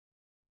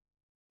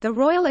The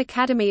Royal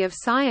Academy of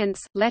Science,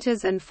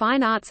 Letters and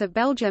Fine Arts of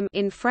Belgium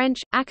in French,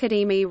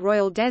 Académie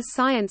Royale des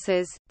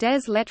Sciences,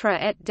 des Lettres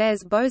et des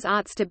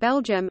Beaux-Arts de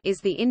Belgium is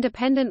the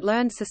independent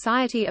learned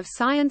society of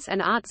science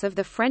and arts of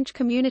the French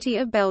Community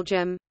of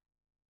Belgium.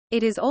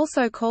 It is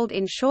also called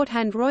in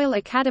shorthand Royal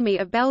Academy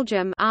of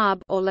Belgium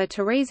or La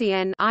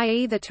Theresienne,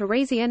 i.e. the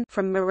Theresian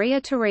from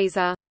Maria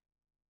Theresa.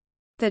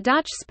 The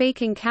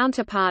Dutch-speaking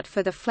counterpart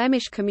for the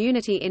Flemish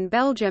community in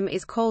Belgium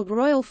is called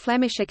Royal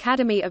Flemish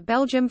Academy of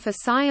Belgium for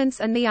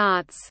Science and the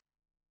Arts.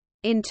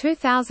 In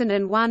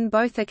 2001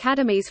 both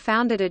academies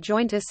founded a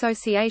joint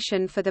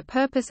association for the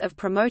purpose of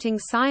promoting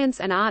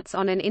science and arts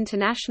on an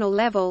international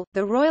level,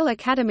 the Royal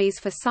Academies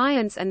for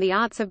Science and the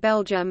Arts of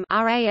Belgium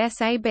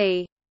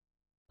 (RASAB).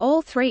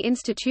 All three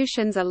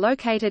institutions are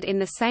located in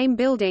the same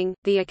building,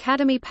 the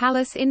Academy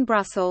Palace in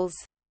Brussels.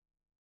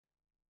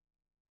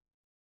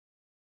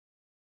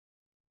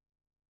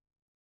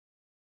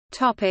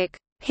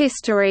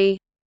 History.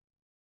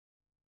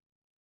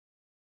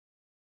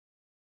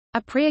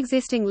 A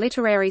pre-existing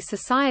literary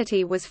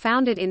society was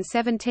founded in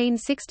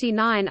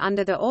 1769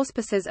 under the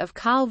auspices of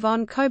Karl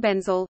von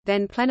Cobenzl,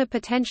 then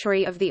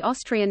plenipotentiary of the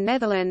Austrian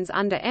Netherlands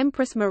under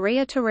Empress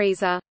Maria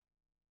Theresa.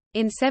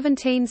 In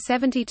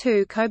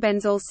 1772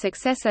 Cobenzl's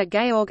successor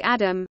Georg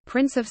Adam,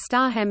 Prince of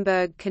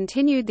Starhemberg,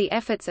 continued the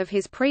efforts of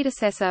his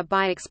predecessor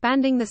by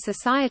expanding the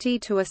society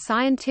to a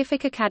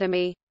scientific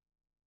academy.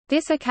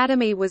 This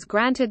academy was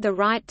granted the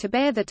right to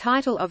bear the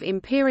title of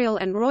Imperial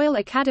and Royal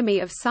Academy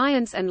of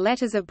Science and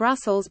Letters of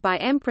Brussels by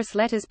Empress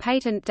Letters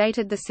Patent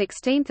dated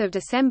 16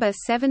 December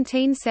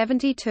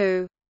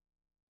 1772.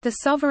 The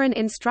sovereign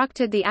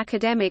instructed the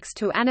academics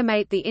to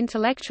animate the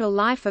intellectual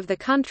life of the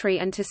country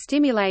and to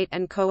stimulate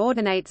and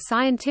coordinate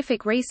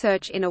scientific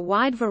research in a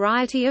wide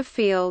variety of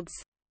fields.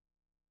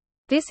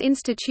 This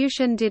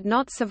institution did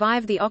not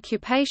survive the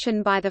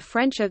occupation by the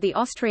French of the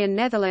Austrian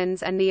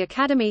Netherlands, and the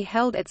Academy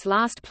held its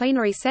last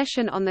plenary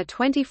session on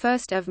 21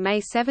 May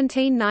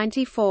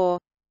 1794.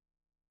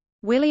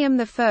 William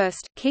I,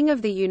 King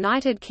of the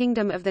United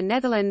Kingdom of the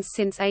Netherlands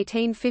since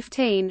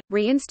 1815,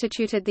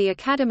 reinstituted the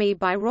Academy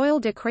by royal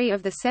decree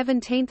of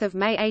 17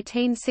 May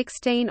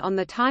 1816 on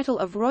the title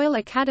of Royal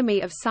Academy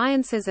of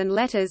Sciences and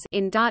Letters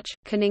in Dutch,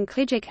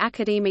 Koninklijke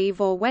Academie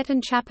voor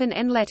Wetenschappen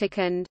en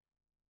Letterkunde.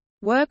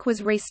 Work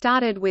was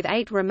restarted with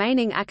 8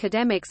 remaining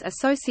academics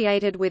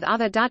associated with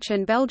other Dutch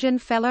and Belgian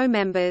fellow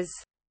members.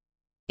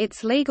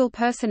 Its legal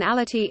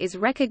personality is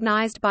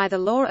recognized by the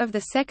law of 2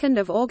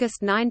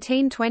 August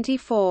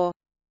 1924.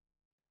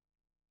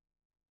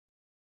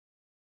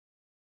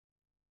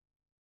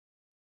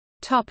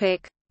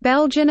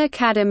 Belgian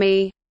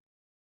Academy.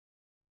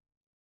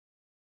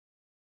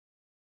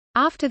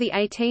 After the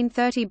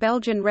 1830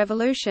 Belgian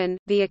Revolution,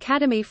 the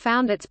Academy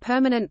found its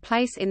permanent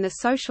place in the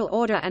social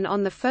order, and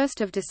on 1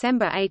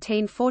 December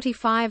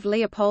 1845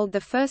 Leopold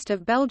I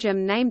of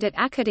Belgium named it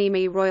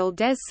Académie Royale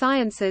des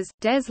Sciences,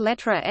 des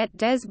Lettres et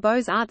des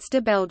Beaux-Arts de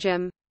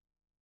Belgium.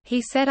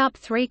 He set up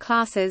 3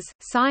 classes,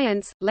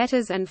 science,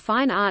 letters and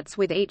fine arts,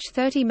 with each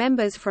 30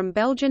 members from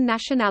Belgian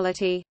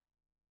nationality.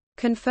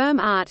 Confirm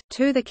art,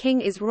 too. The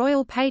King is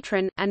royal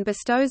patron, and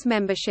bestows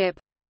membership.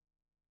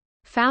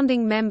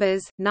 Founding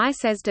members: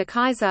 Nices de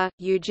Kaiser,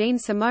 Eugene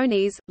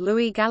Simonis,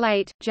 Louis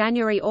Galate,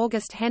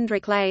 January-August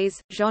Hendrik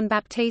Leys,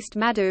 Jean-Baptiste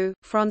Madou,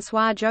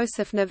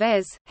 François-Joseph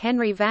Neves,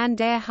 Henry van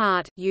der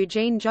Hart,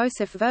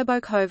 Eugene-Joseph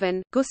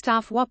Verboekhoven,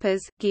 Gustave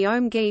Woppers,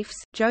 Guillaume Giefs,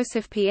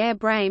 Joseph-Pierre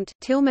Braemt,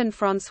 Tilman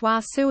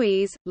François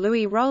Suisse,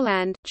 Louis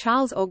Roland,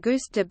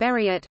 Charles-Auguste de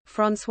Berriot,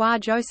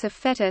 François-Joseph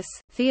Fetis,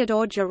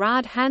 Theodore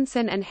Gerard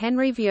Hansen and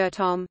Henry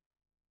Viertom.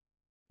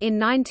 In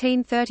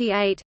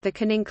 1938, the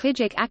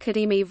Koninklijke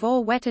Academie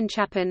voor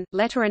Wetenschappen,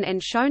 Letteren en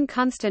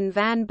Schoonkunsten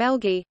van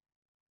België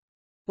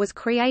was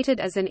created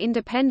as an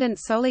independent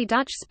solely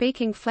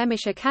Dutch-speaking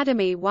Flemish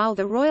academy, while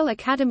the Royal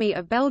Academy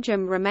of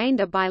Belgium remained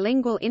a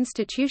bilingual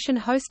institution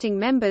hosting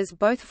members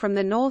both from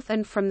the north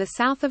and from the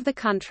south of the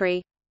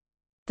country.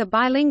 The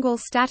bilingual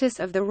status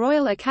of the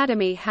Royal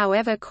Academy,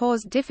 however,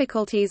 caused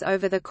difficulties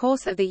over the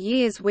course of the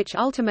years, which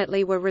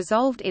ultimately were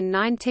resolved in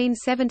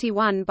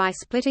 1971 by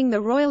splitting the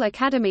Royal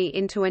Academy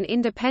into an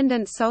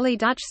independent solely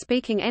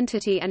Dutch-speaking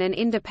entity and an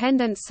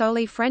independent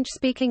solely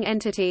French-speaking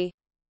entity.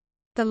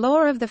 The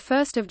law of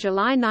 1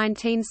 July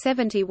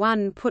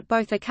 1971 put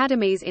both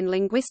academies in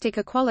linguistic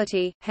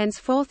equality,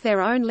 henceforth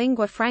their own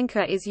lingua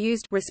franca is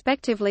used,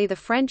 respectively the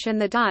French and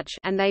the Dutch,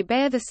 and they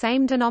bear the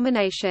same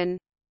denomination.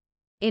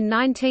 In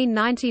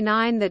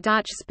 1999 the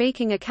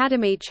Dutch-speaking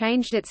academy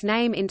changed its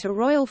name into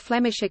Royal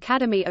Flemish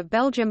Academy of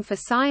Belgium for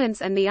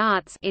Science and the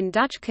Arts, in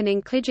Dutch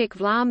Koninklijke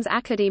Vlaams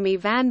Academie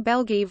van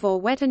België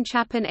voor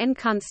Wetenschappen en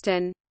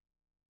Kunsten.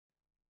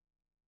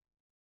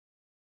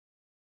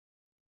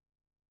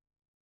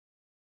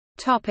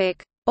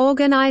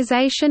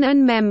 Organization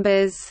and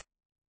members.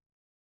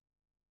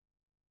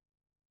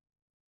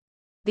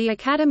 The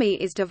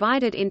academy is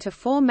divided into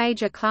 4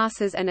 major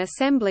classes, and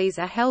assemblies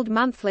are held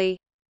monthly.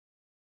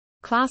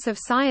 Class of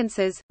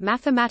Sciences: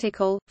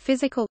 Mathematical,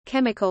 Physical,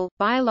 Chemical,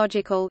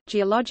 Biological,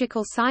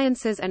 Geological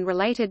Sciences and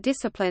related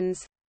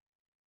disciplines.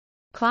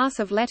 class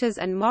of letters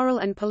and moral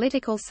and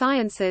political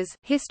sciences,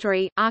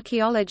 history,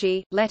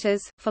 archaeology,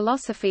 letters,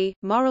 philosophy,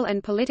 moral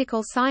and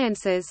political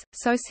sciences,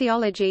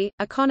 sociology,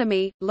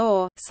 economy,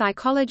 law,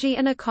 psychology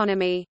and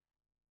economy.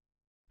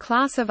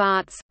 Class of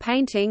arts,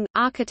 painting,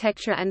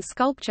 architecture and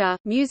sculpture,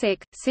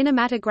 music,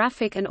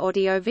 cinematographic and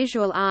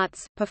audiovisual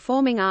arts,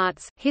 performing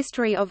arts,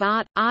 history of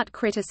art, art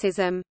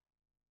criticism.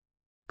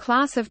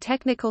 Class of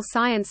technical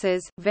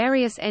sciences,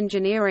 various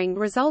engineering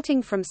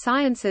resulting from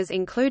sciences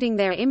including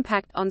their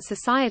impact on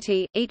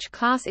society. Each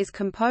class is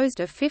composed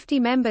of 50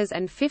 members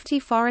and 50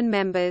 foreign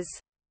members.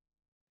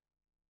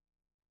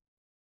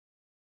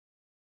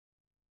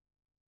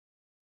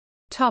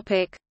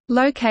 Topic: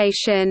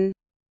 Location.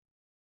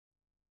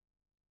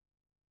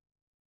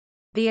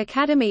 The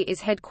Academy is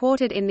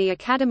headquartered in the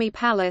Academy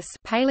Palace,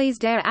 Palais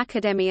der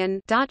Academieën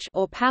Dutch,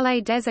 or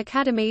Palais des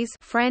Académies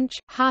French,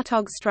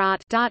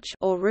 Hartogstraat Dutch,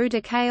 or Rue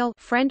de Caille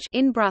French,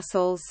 in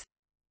Brussels.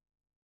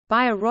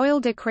 By a royal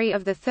decree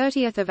of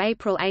 30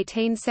 April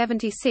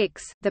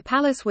 1876, the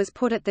palace was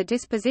put at the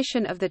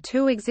disposition of the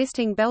two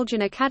existing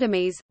Belgian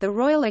academies, the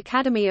Royal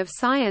Academy of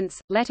Science,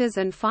 Letters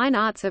and Fine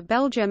Arts of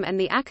Belgium and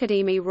the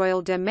Académie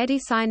Royale de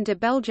Médecine de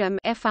Belgium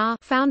 (FR),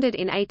 founded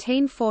in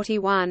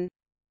 1841.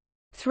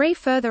 Three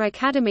further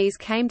academies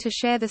came to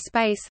share the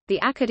space: the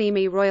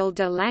Académie Royale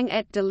de Langue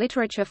et de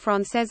Littérature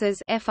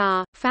Françaises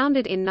 (FR),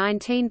 founded in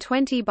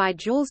 1920 by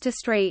Jules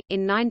d'Estrée;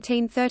 in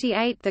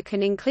 1938 the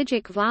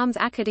Koninklijke Vlaams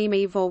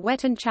Academie voor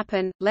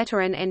Wetenschappen,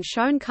 Letteren en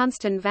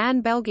Schoonkunsten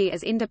van België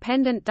as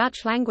independent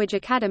Dutch language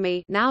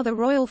academy, now the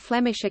Royal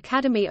Flemish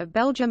Academy of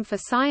Belgium for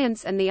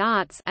Science and the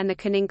Arts, and the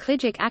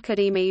Koninklijke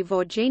Academie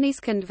voor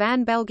Geneeskunde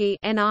van België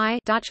 (NI),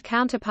 Dutch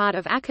counterpart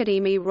of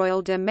Académie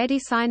Royale de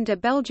Médecine de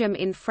Belgium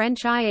in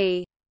French,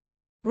 i.e.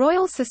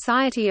 Royal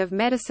Society of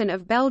Medicine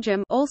of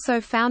Belgium,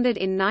 also founded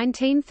in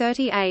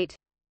 1938.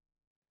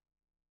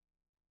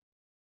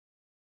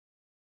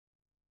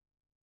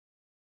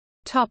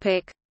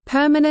 Topic: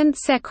 Permanent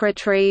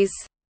secretaries.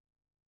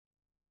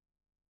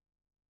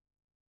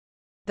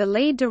 The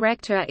lead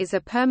director is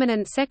a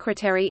permanent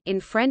secretary,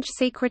 in French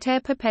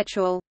secrétaire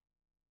perpétuel.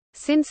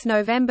 Since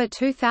November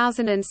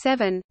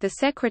 2007, the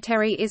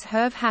secretary is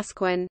Hervé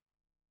Hasquin.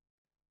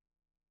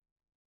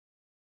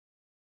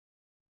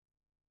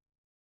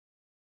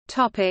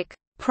 Topic: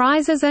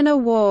 Prizes and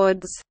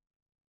awards.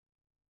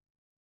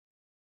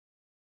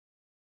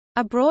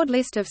 A broad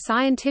list of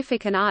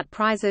scientific and art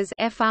prizes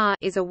 (FR)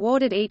 is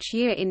awarded each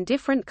year in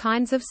different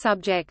kinds of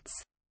subjects.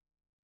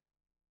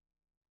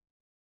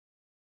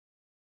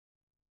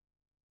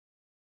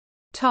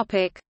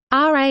 Topic: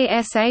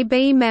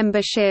 RASAB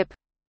membership.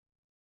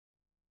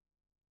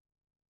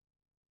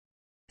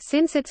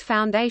 Since its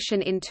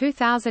foundation in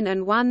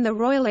 2001, the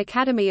Royal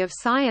Academy of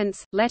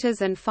Science,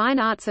 Letters and Fine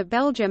Arts of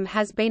Belgium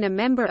has been a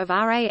member of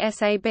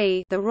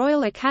RASAB, the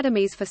Royal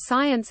Academies for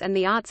Science and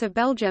the Arts of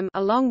Belgium,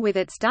 along with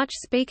its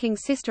Dutch-speaking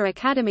sister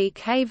academy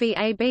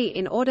KVAB,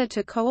 in order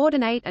to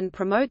coordinate and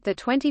promote the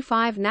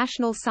 25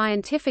 national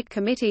scientific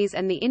committees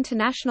and the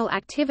international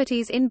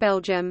activities in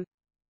Belgium.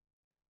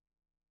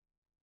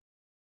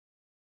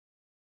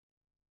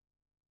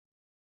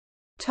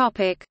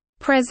 Topic: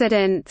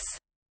 Presidents.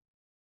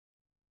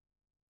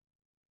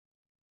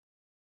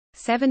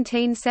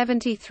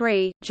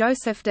 1773,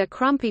 Joseph de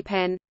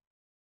Crumpypen.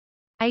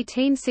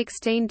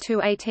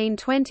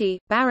 1816–1820,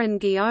 Baron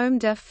Guillaume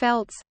de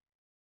Feltz.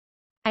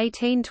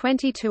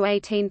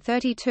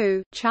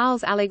 1820–1832,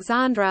 Charles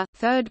Alexandre,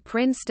 3rd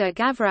Prince de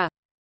Gavre.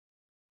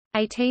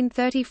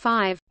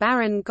 1835,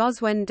 Baron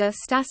Goswin de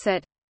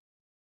Stassert.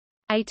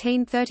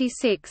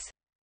 1836.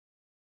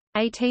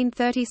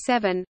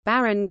 1837,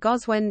 Baron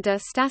Goswin de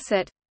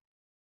Stassert.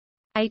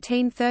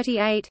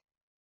 1838.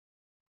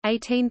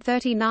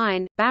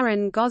 1839,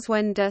 Baron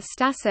Goswin de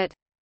Stassert.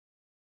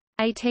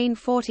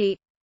 1840.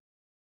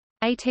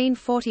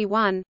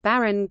 1841,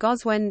 Baron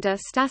Goswin de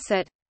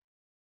Stassert.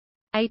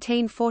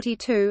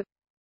 1842.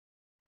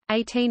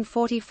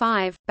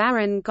 1845,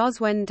 Baron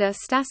Goswin de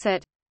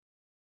Stassert.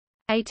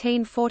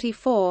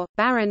 1844,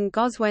 Baron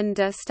Goswin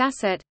de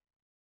Stassert.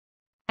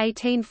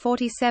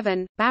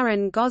 1847,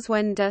 Baron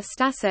Goswin de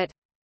Stassert.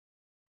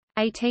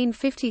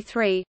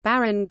 1853,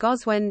 Baron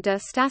Goswin de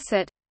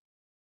Stassert.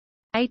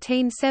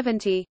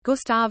 1870,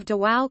 Gustave de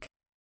Walck.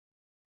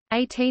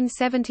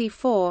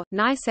 1874,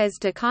 Nices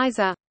de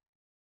Keyser.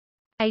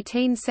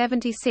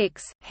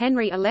 1876,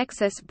 Henry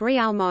Alexis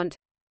Brialmont.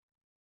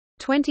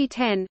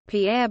 2010,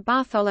 Pierre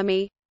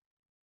Bartholomew.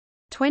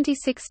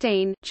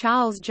 2016,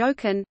 Charles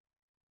Jochen.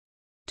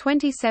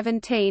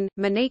 2017,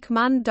 Monique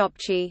Munn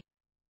Dopchi.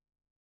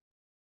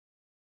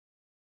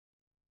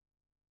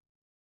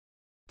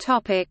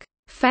 Topic: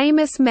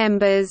 Famous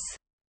members.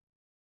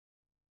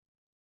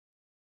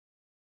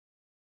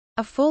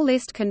 A full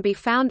list can be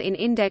found in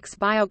Index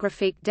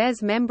biographique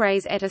des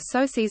membres et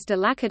associés de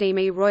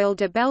l'Académie royale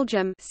de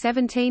Belgium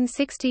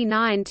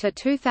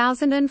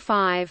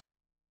 1769–2005.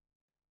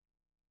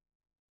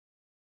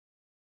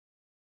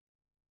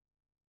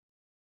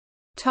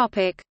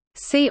 Topic: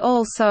 See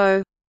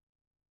also: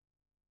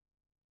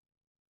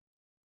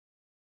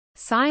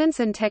 Science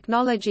and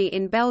technology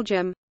in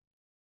Belgium,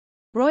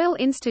 Royal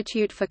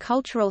Institute for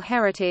Cultural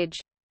Heritage,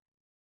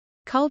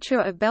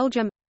 Culture of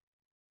Belgium,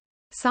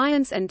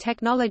 Science and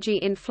Technology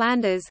in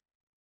Flanders,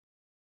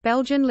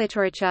 Belgian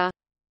literature.